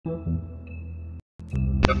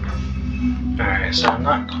Alright, so I'm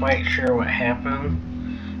not quite sure what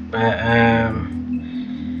happened, but I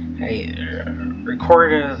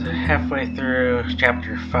recorded halfway through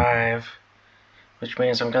chapter 5, which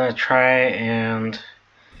means I'm gonna try and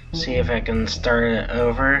see if I can start it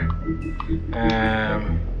over.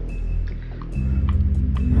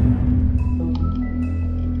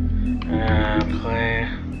 Play.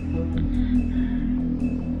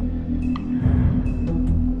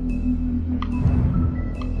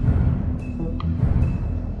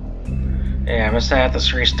 Yeah, I must have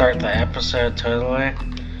to restart the episode totally.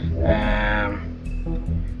 I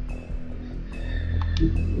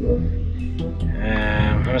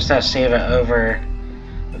must have to save it over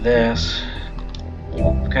this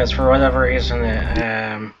because for whatever reason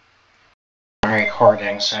it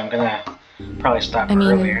recording, so I'm gonna probably stop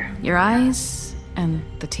earlier. Your eyes and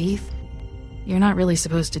the teeth. You're not really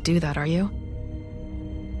supposed to do that, are you?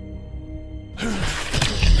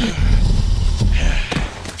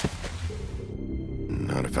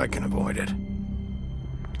 Not if I can avoid it.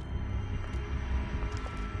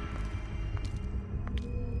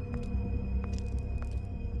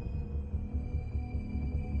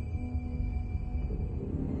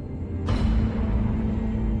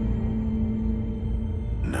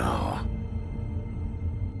 No.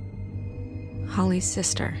 Holly's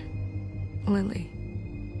sister, Lily.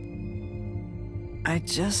 I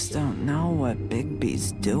just don't know what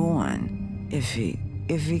Bigby's doing. If he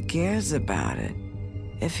cares about it.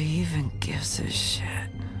 If he even gives a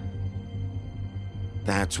shit.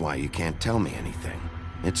 That's why you can't tell me anything.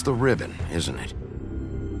 It's the ribbon, isn't it?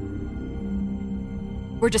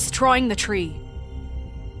 We're destroying the tree.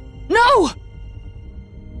 No!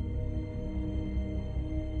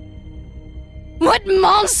 What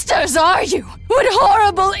monsters are you? What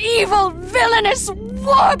horrible, evil, villainous,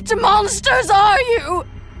 warped monsters are you?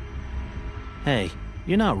 Hey,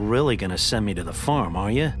 you're not really gonna send me to the farm,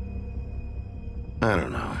 are you? I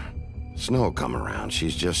don't know. Snow will come around.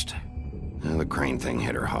 She's just... the crane thing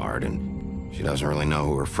hit her hard, and she doesn't really know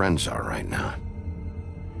who her friends are right now.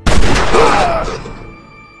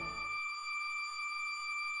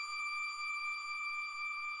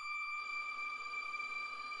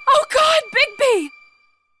 Oh God, Bigby!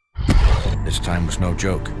 This time was no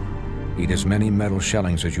joke. Eat as many metal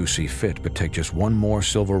shellings as you see fit, but take just one more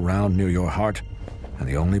silver round near your heart, and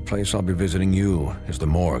the only place I'll be visiting you is the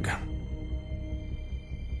morgue.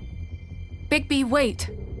 Bigby, wait.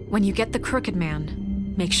 When you get the Crooked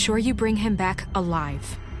Man, make sure you bring him back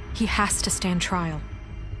alive. He has to stand trial.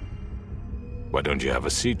 Why don't you have a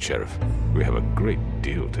seat, Sheriff? We have a great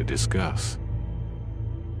deal to discuss.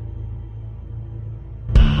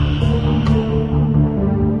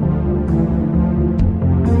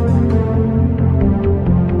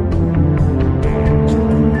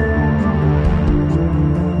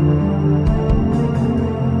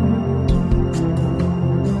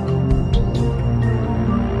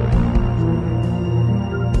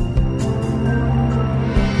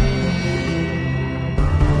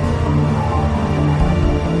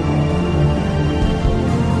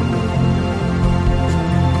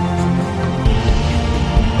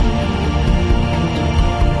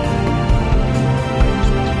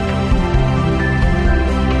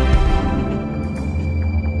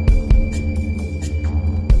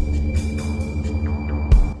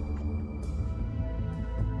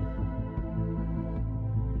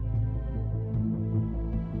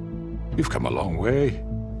 You've come a long way.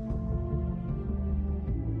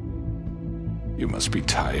 You must be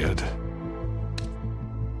tired.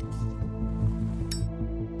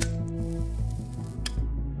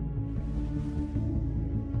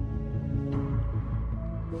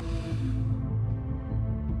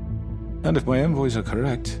 And if my envoys are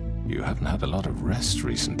correct, you haven't had a lot of rest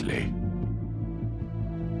recently.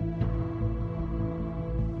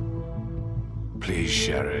 Please,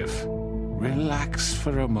 Sheriff. Relax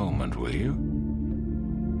for a moment, will you?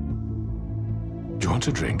 Do you want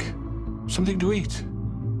a drink? Something to eat?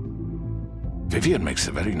 Vivian makes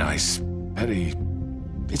a very nice,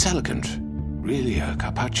 it's elegant. Really a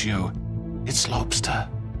carpaccio. It's lobster.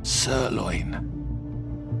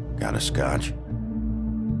 Sirloin. Got a scotch?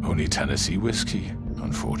 Only Tennessee whiskey,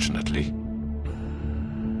 unfortunately.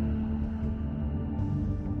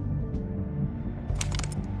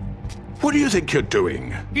 What do you think you're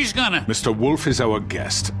doing? He's gonna... Mr. Wolf is our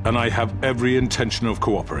guest, and I have every intention of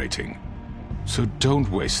cooperating. So don't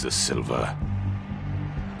waste the silver.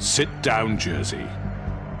 Sit down, Jersey.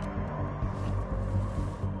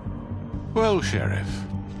 Well, Sheriff,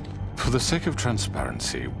 for the sake of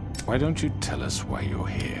transparency, why don't you tell us why you're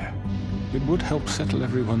here? It would help settle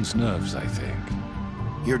everyone's nerves, I think.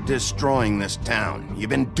 You're destroying this town. You've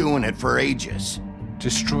been doing it for ages.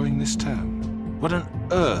 Destroying this town? What on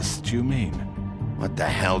earth do you mean? What the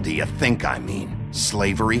hell do you think I mean?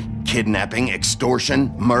 Slavery? Kidnapping?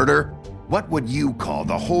 Extortion? Murder? What would you call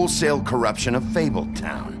the wholesale corruption of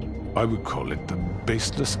Fabletown? I would call it the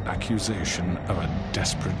baseless accusation of a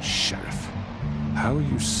desperate sheriff. How are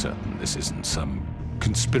you certain this isn't some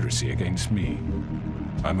conspiracy against me?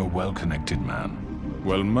 I'm a well-connected man,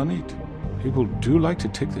 well-moneyed. People do like to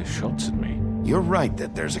take their shots at me. You're right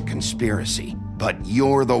that there's a conspiracy, but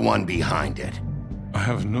you're the one behind it. I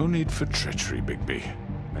have no need for treachery, Bigby.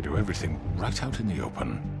 I do everything right out in the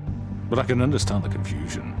open. But I can understand the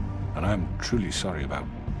confusion, and I am truly sorry about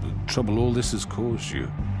the trouble all this has caused you.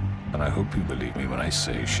 And I hope you believe me when I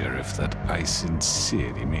say, Sheriff, that I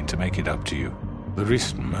sincerely mean to make it up to you. The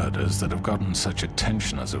recent murders that have gotten such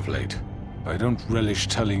attention as of late, I don't relish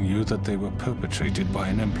telling you that they were perpetrated by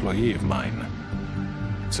an employee of mine.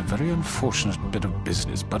 It's a very unfortunate bit of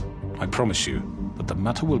business, but I promise you that the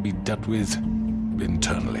matter will be dealt with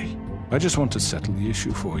internally. I just want to settle the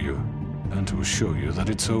issue for you, and to assure you that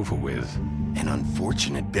it's over with. An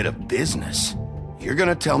unfortunate bit of business? You're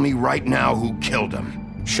gonna tell me right now who killed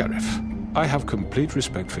him? Sheriff, I have complete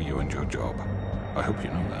respect for you and your job. I hope you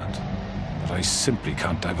know that. But I simply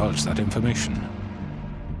can't divulge that information.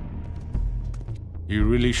 You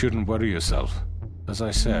really shouldn't worry yourself. As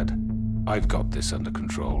I said, I've got this under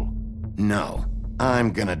control. No,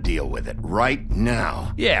 I'm gonna deal with it right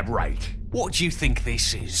now. Yeah, right. What do you think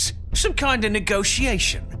this is? Some kind of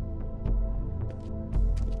negotiation?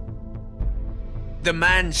 The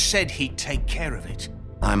man said he'd take care of it.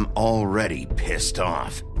 I'm already pissed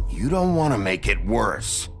off. You don't want to make it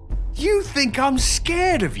worse. You think I'm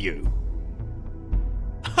scared of you?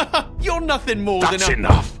 You're nothing more That's than a...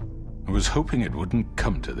 enough! I was hoping it wouldn't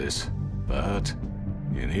come to this, but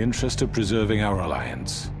in the interest of preserving our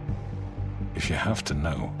alliance, if you have to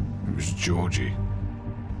know, it was Georgie.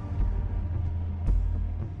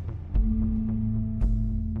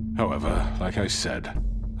 However, like I said,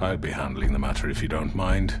 I'd be handling the matter if you don't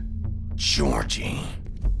mind. Georgie.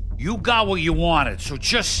 You got what you wanted, so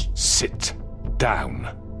just... Sit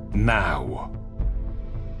down. Now.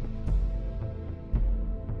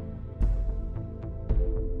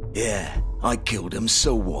 Yeah, I killed him,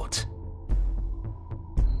 so what?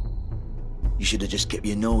 You should have just kept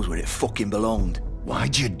your nose where it fucking belonged.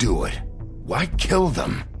 Why'd you do it? Why kill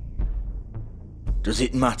them? Does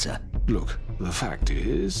it matter? Look, the fact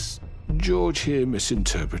is, George here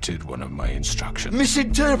misinterpreted one of my instructions.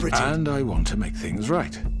 Misinterpreted? And I want to make things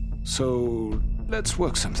right. So, let's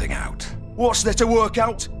work something out. What's there to work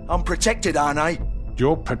out? I'm protected, aren't I?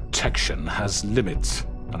 Your protection has limits,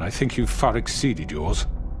 and I think you've far exceeded yours.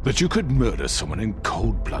 That you could murder someone in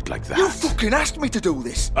cold blood like that. You fucking asked me to do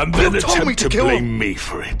this! And then you told me attempt to kill blame him. me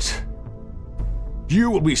for it. You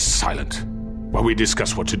will be silent while we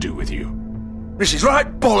discuss what to do with you. This is right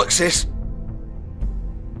bollocks, sis!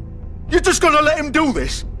 You're just gonna let him do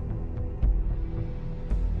this?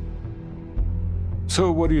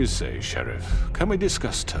 So what do you say, Sheriff? Can we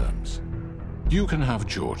discuss terms? You can have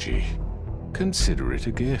Georgie. Consider it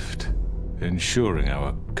a gift, ensuring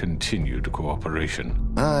our continued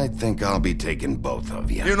cooperation. I think I'll be taking both of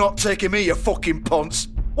you. You're not taking me, you fucking ponce!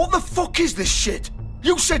 What the fuck is this shit?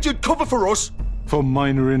 You said you'd cover for us! For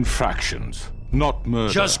minor infractions, not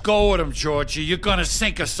murder. Just go with him, Georgie. You're gonna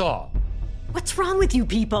sink us all. What's wrong with you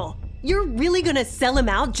people? You're really gonna sell him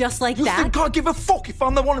out just like You that? think I give a fuck if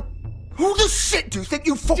I'm the one... Who the shit do you think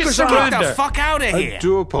you fuckers are? Get the fuck out of here! I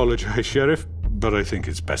do apologize, Sheriff, but I think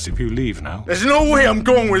it's best if you leave now. There's no way I'm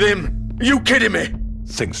going with him! Are you kidding me?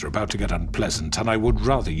 Things are about to get unpleasant, and I would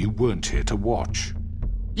rather you weren't here to watch.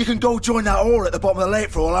 You can go join that whore at the bottom of the lake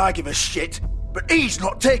for all I give a shit, but he's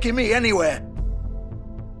not taking me anywhere.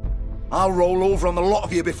 I'll roll over on the lot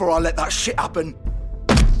of you before I let that shit happen.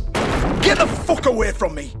 Get the fuck away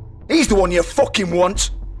from me! He's the one you fucking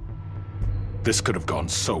want! This could have gone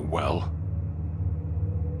so well.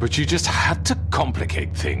 But you just had to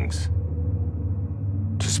complicate things.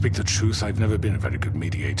 To speak the truth, I've never been a very good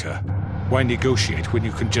mediator. Why negotiate when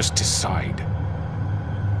you can just decide?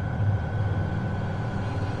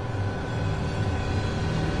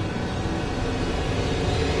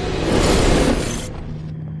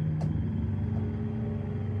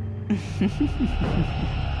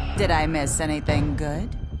 Did I miss anything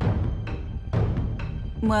good?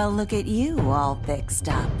 Well, look at you, all fixed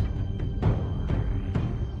up.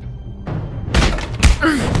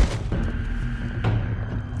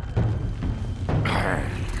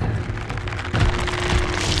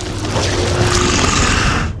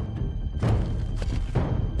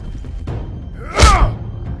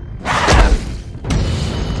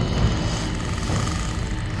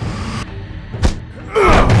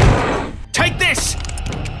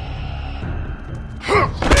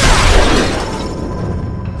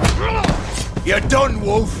 done,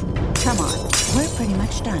 Wolf. Come on, we're pretty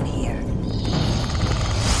much done here.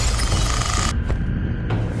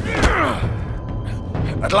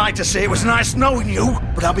 I'd like to say it was nice knowing you,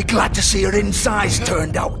 but I'll be glad to see your insides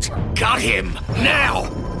turned out. Got him! Now!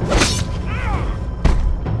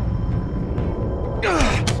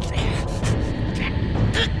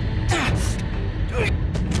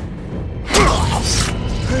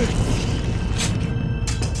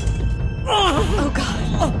 Oh, God.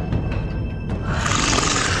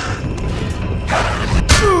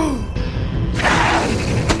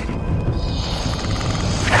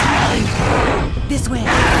 This way.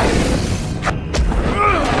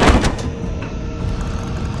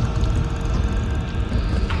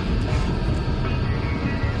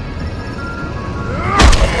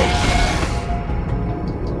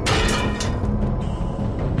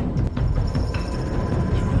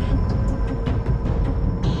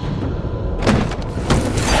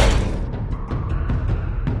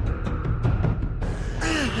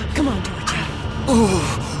 Come on, Georgie.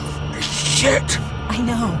 Oh, shit. I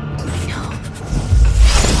know.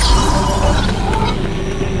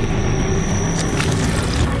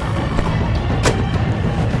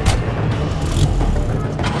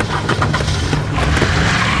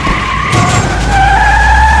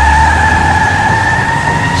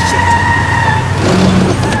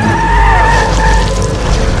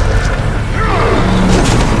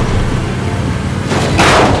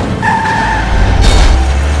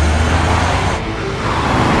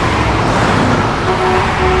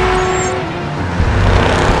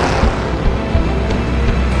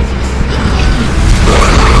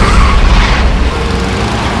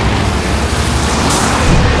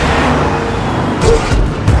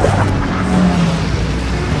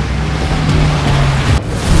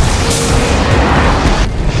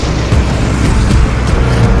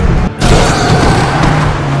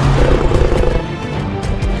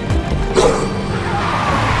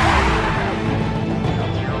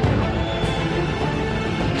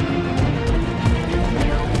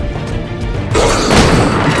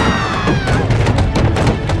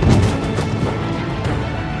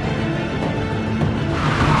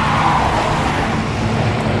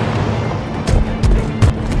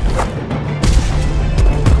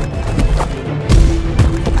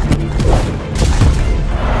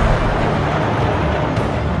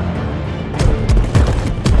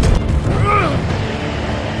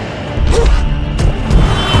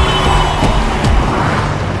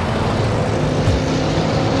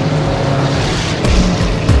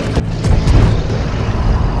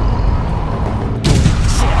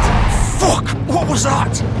 What was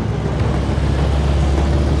that?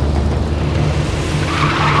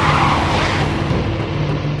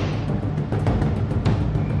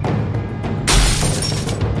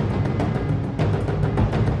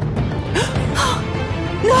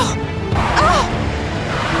 No! Ah!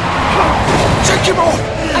 Take him off!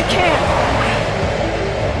 I can't!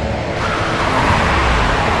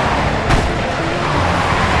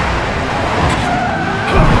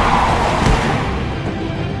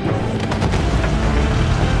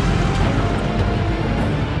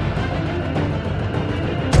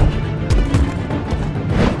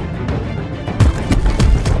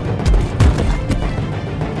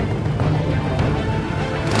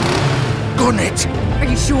 Gun it! Are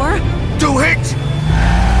you sure? Do it!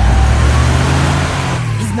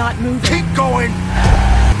 He's not moving. Keep going!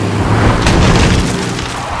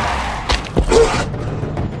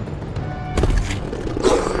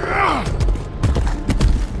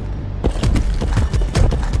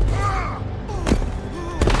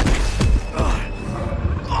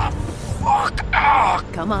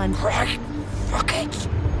 Come on. Right. Fuck it.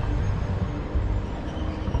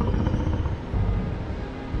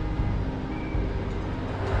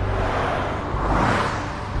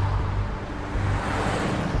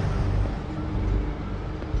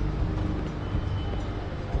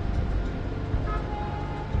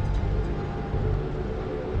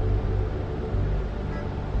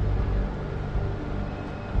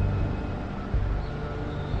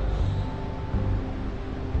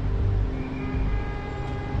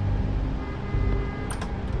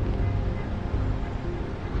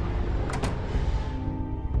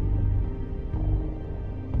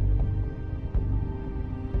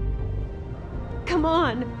 Come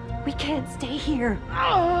on. We can't stay here.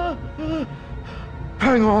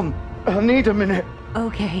 Hang on. I need a minute.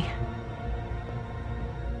 Okay.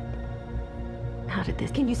 How did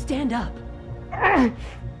this... Can you stand up?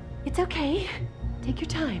 It's okay. Take your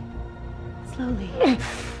time. Slowly.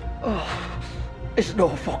 It's no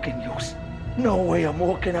fucking use. No way I'm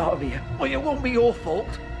walking out of here. Well, it won't be your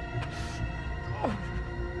fault.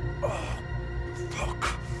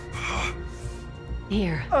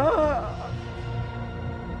 Here.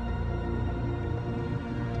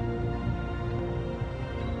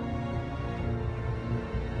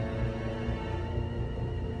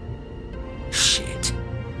 Shit.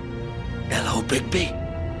 Hello, Bigby.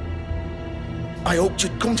 I hoped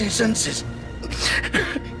you'd come to your senses.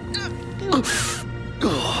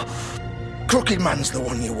 Crooked Man's the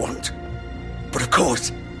one you want. But of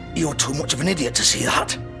course, you're too much of an idiot to see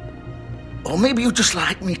that. Or maybe you just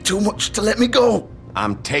like me too much to let me go.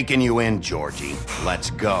 I'm taking you in, Georgie.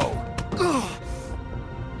 Let's go.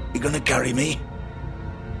 You gonna carry me?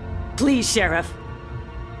 Please, Sheriff.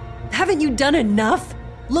 Haven't you done enough?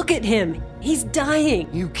 Look at him. He's dying.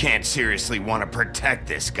 You can't seriously want to protect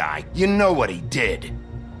this guy. You know what he did.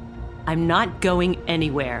 I'm not going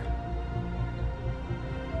anywhere.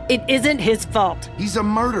 It isn't his fault. He's a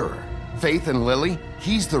murderer. Faith and Lily,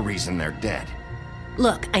 he's the reason they're dead.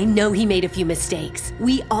 Look, I know he made a few mistakes.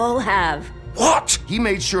 We all have. What? He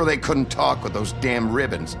made sure they couldn't talk with those damn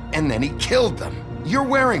ribbons, and then he killed them. You're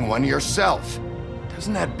wearing one yourself.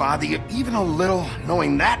 Doesn't that bother you even a little,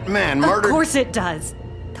 knowing that man murdered— Of course it does.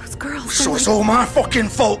 Those girls— So it's all my fucking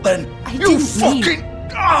fault then? You fucking—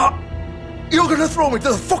 You're gonna throw me to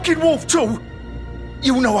the fucking wolf too?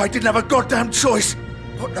 You know I didn't have a goddamn choice.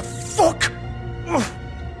 What the fuck?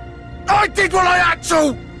 I did what I had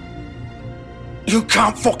to! You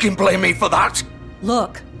can't fucking blame me for that.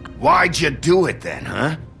 Look. Why'd you do it then,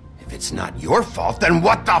 huh? If it's not your fault, then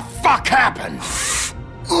what the fuck happened?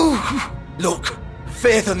 Look,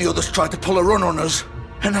 Faith and the others tried to pull a run on us.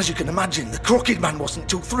 And as you can imagine, the Crooked Man wasn't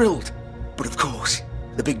too thrilled. But of course,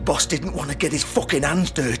 the big boss didn't want to get his fucking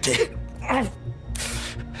hands dirty.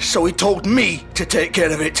 So he told me to take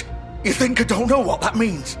care of it. You think I don't know what that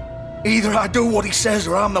means? Either I do what he says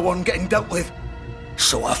or I'm the one getting dealt with.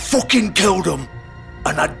 So I fucking killed him.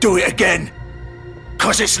 And I'd do it again.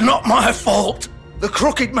 'Cause it's not my fault. The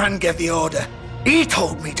Crooked Man gave the order. He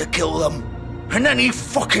told me to kill them. And then he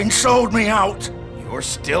fucking sold me out. You're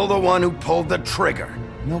still the one who pulled the trigger.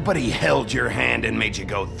 Nobody held your hand and made you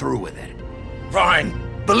go through with it. Fine.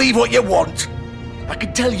 Believe what you want. I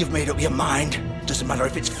can tell you've made up your mind. Doesn't matter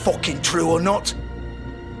if it's fucking true or not.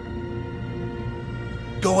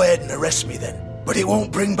 Go ahead and arrest me then. But it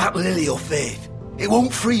won't bring back Lily or Faith. It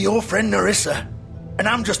won't free your friend Nerissa. And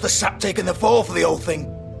I'm just the sap taking the fall for the whole thing.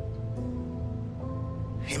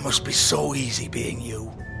 It must be so easy being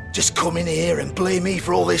you. Just come in here and blame me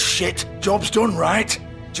for all this shit. Job's done, right?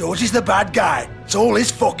 George is the bad guy. It's all his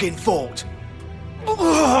fucking fault.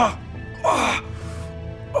 But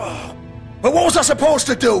what was I supposed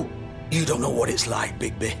to do? You don't know what it's like,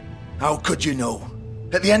 Bigby. How could you know?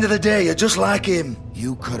 At the end of the day, you're just like him.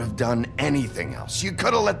 You could have done anything else. You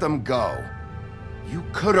could have let them go. You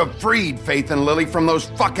could have freed Faith and Lily from those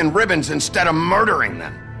fucking ribbons instead of murdering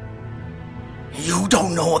them. You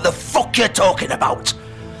don't know what the fuck you're talking about.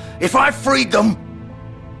 If I freed them,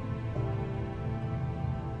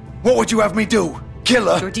 what would you have me do? Kill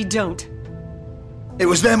her? Georgie, don't. It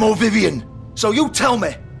was them or Vivian. So you tell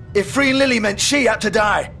me, if freeing Lily meant she had to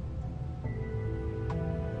die,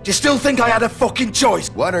 do you still think I had a fucking choice?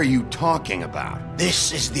 What are you talking about?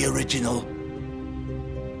 This is the original.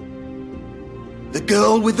 The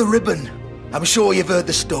girl with the ribbon. I'm sure you've heard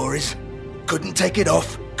the stories. Couldn't take it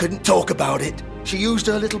off, couldn't talk about it. She used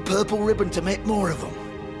her little purple ribbon to make more of them.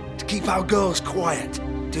 To keep our girls quiet.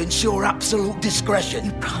 To ensure absolute discretion.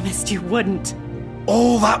 You promised you wouldn't.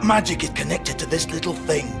 All that magic is connected to this little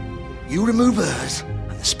thing. You remove hers,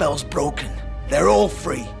 and the spell's broken. They're all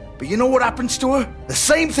free. But you know what happens to her? The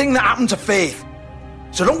same thing that happened to Faith.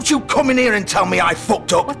 So don't you come in here and tell me I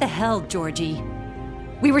fucked up. What the hell, Georgie?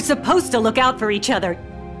 We were supposed to look out for each other.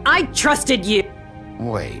 I trusted you.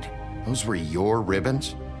 Wait, those were your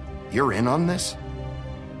ribbons? You're in on this?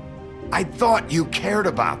 I thought you cared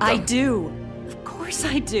about them. I do. Of course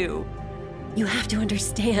I do. You have to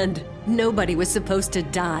understand, nobody was supposed to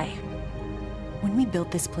die. When we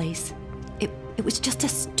built this place, it was just a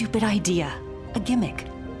stupid idea. A gimmick.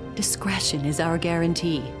 Discretion is our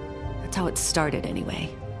guarantee. That's how it started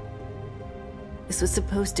anyway. This was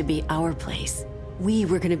supposed to be our place. We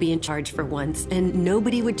were gonna be in charge for once, and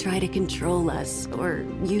nobody would try to control us or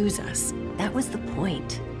use us. That was the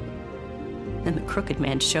point. Then the Crooked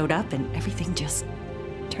Man showed up and everything just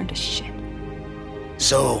turned to shit.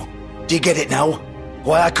 So, do you get it now?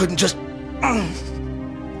 Why I couldn't just...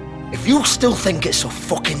 If you still think it's so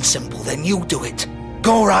fucking simple, then you do it.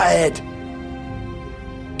 Go right ahead.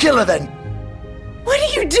 Kill her then. What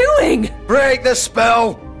are you doing? Break the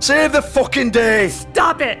spell. Save the fucking day.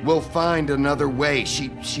 Stop it. We'll find another way. She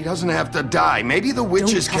doesn't have to die. Maybe the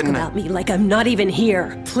witches Don't talk about me like I'm not even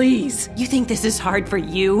here. Please. You think this is hard for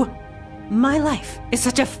you? My life is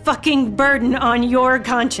such a fucking burden on your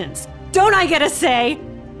conscience. Don't I get a say?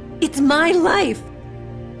 It's my life.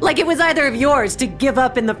 Like it was either of yours to give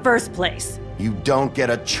up in the first place. You don't get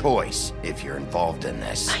a choice if you're involved in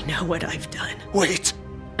this. I know what I've done. Wait.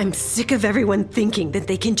 I'm sick of everyone thinking that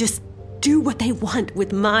they can just do what they want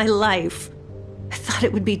with my life. I thought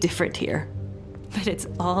it would be different here. But it's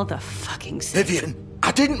all the fucking same. Vivian,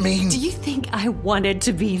 I didn't mean... Do you think I wanted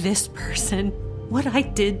to be this person? What I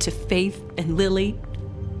did to Faith and Lily?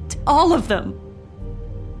 To all of them?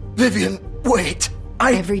 Vivian, wait.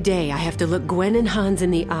 Every day I have to look Gwen and Hans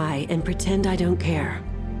in the eye and pretend I don't care.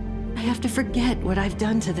 I have to forget what I've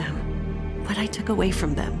done to them. What I took away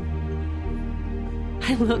from them.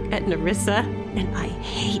 I look at Nerissa and I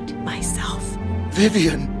hate myself.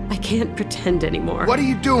 Vivian. I can't pretend anymore. What are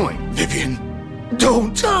you doing? Vivian,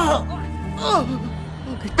 don't.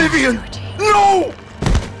 Vivian, no!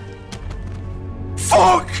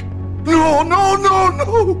 Fuck! No, no, no,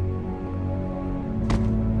 no!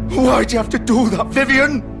 Why'd you have to do that,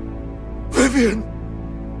 Vivian? Vivian!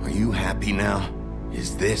 Are you happy now?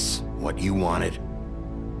 Is this what you wanted?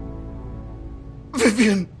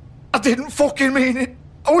 Vivian, I didn't fucking mean it.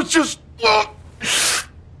 I was just... Oh!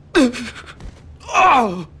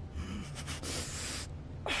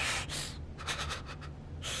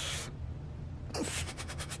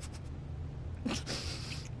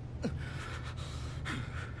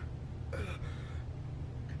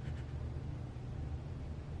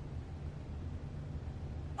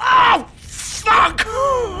 Oh, fuck!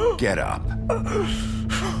 Get up.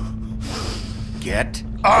 Get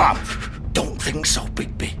up! Don't think so,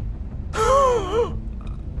 Bigby.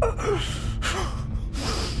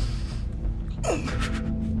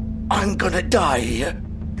 I'm gonna die here.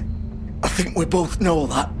 I think we both know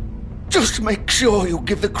that. Just make sure you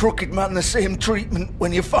give the Crooked Man the same treatment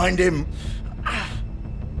when you find him.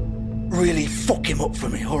 Really fuck him up for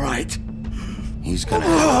me, alright? He's gonna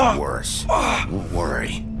have it worse. Don't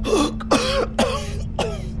worry.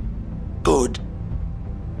 Good.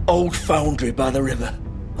 Old foundry by the river,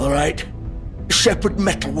 alright? Shepherd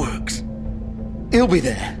Metalworks. He'll be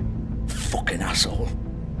there. Fucking asshole.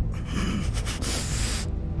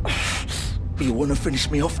 You wanna finish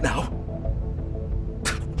me off now?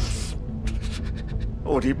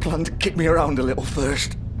 Or do you plan to kick me around a little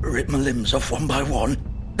first? Rip my limbs off one by one?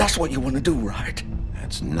 That's what you wanna do, right?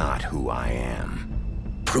 That's not who I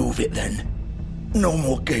am. Prove it then. No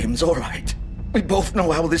more games, alright? We both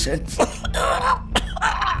know how this ends.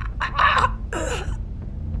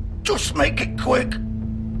 Just make it quick.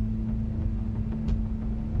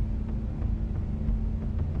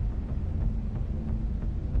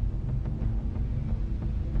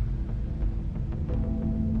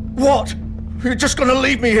 What? You're just gonna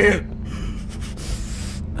leave me here?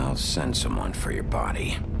 I'll send someone for your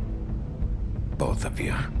body. Both of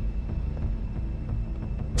you.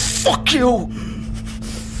 Fuck you!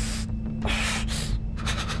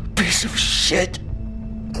 Piece of shit.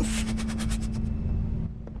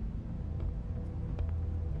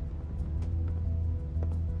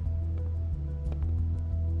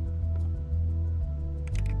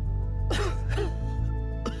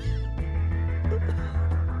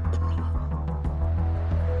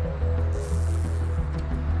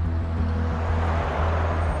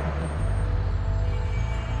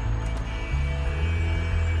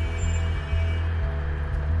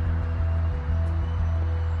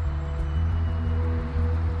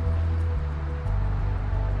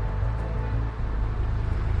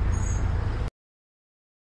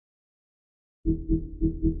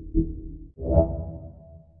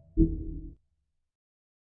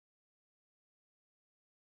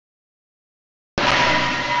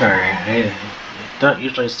 Alright, I don't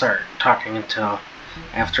usually start talking until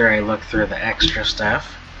after I look through the extra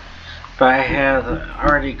stuff, but I have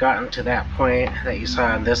already gotten to that point that you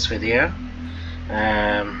saw in this video.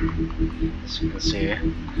 As you can see,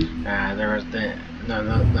 there was the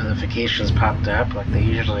notifications popped up like they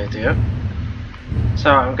usually do. So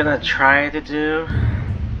I'm gonna try to do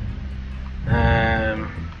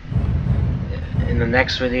in the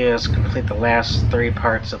next video is complete the last 3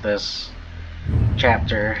 parts of this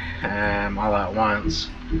chapter all at once.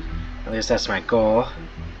 At least that's my goal.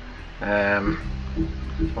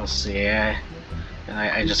 We'll see.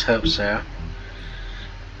 I just hope so.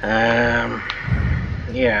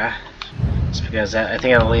 Yeah, just because I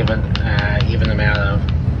think I'll leave an even amount of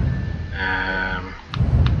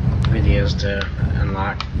videos to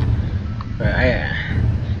unlock. But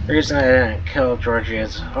the reason I didn't kill Georgie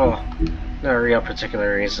is no real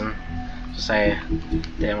particular reason. Just I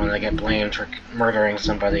didn't want to get blamed for murdering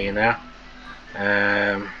somebody, you know?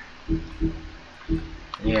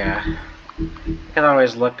 Yeah. You can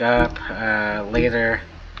always look up later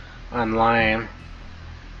online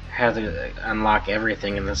how to unlock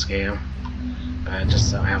everything in this game. But I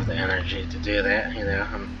just don't have the energy to do that, you know.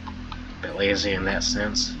 I'm a bit lazy in that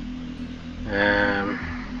sense.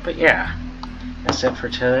 But yeah, that's it for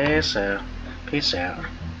today, so peace out.